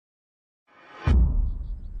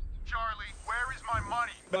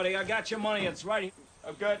Buddy, I got your money. It's right here.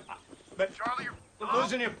 Oh, good. But Charlie, you're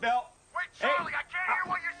losing your belt. Wait, Charlie, I can't hear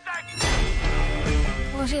what you're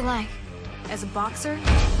saying. What was he like? As a boxer?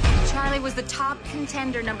 Charlie was the top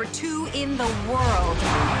contender, #2 in the world.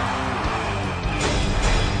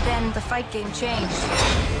 Then the fight game changed.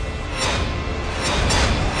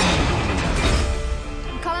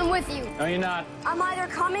 I'm coming with you. No, you're not. I'm either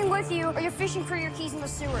coming with you or you're fishing for your keys in the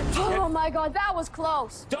sewer. Oh my God, that was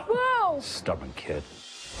close. Whoa! Stubborn kid.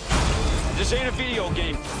 This ain't a video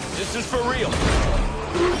game. This is for real.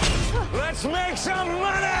 Let's make some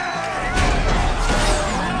money!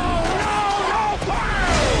 No!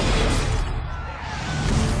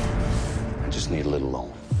 I just need a little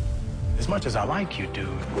loan. As much as I like you, dude,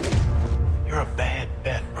 you're a bad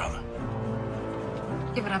bet, brother.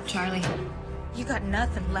 Give it up, Charlie. You got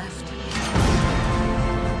nothing left.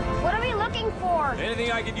 What are we looking for?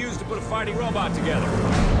 Anything I could use to put a fighting robot together.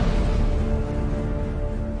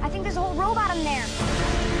 I think there's a whole robot in there.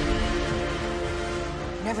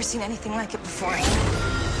 Never seen anything like it before.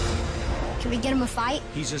 Can we get him a fight?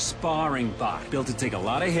 He's a sparring bot, built to take a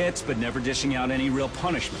lot of hits, but never dishing out any real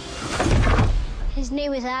punishment. His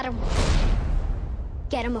name is Adam.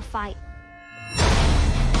 Get him a fight.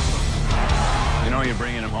 You know you're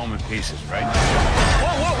bringing him home in pieces, right?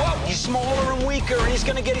 Whoa! He's smaller and weaker, and he's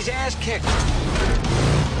gonna get his ass kicked.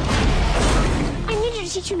 I need you to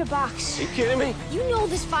teach him to box. Are you kidding me? You know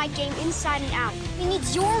this fight game inside and out. He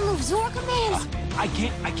needs your moves, your commands. I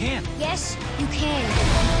can't. Yes, you can.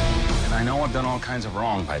 And I know I've done all kinds of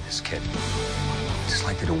wrong by this kid. Just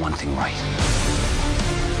like to do one thing right.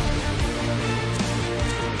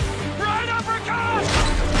 Right uppercut!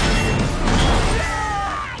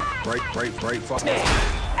 Great, fuck.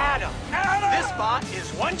 Adam! This bot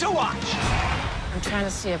is one to watch. I'm trying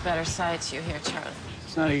to see a better side to you here, Charlie.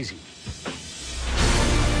 It's not easy.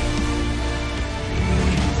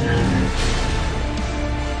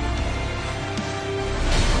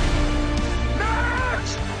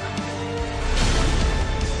 Next!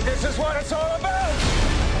 This is what it's all about!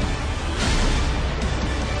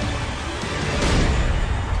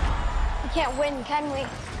 We can't win, can we?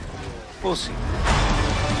 We'll see.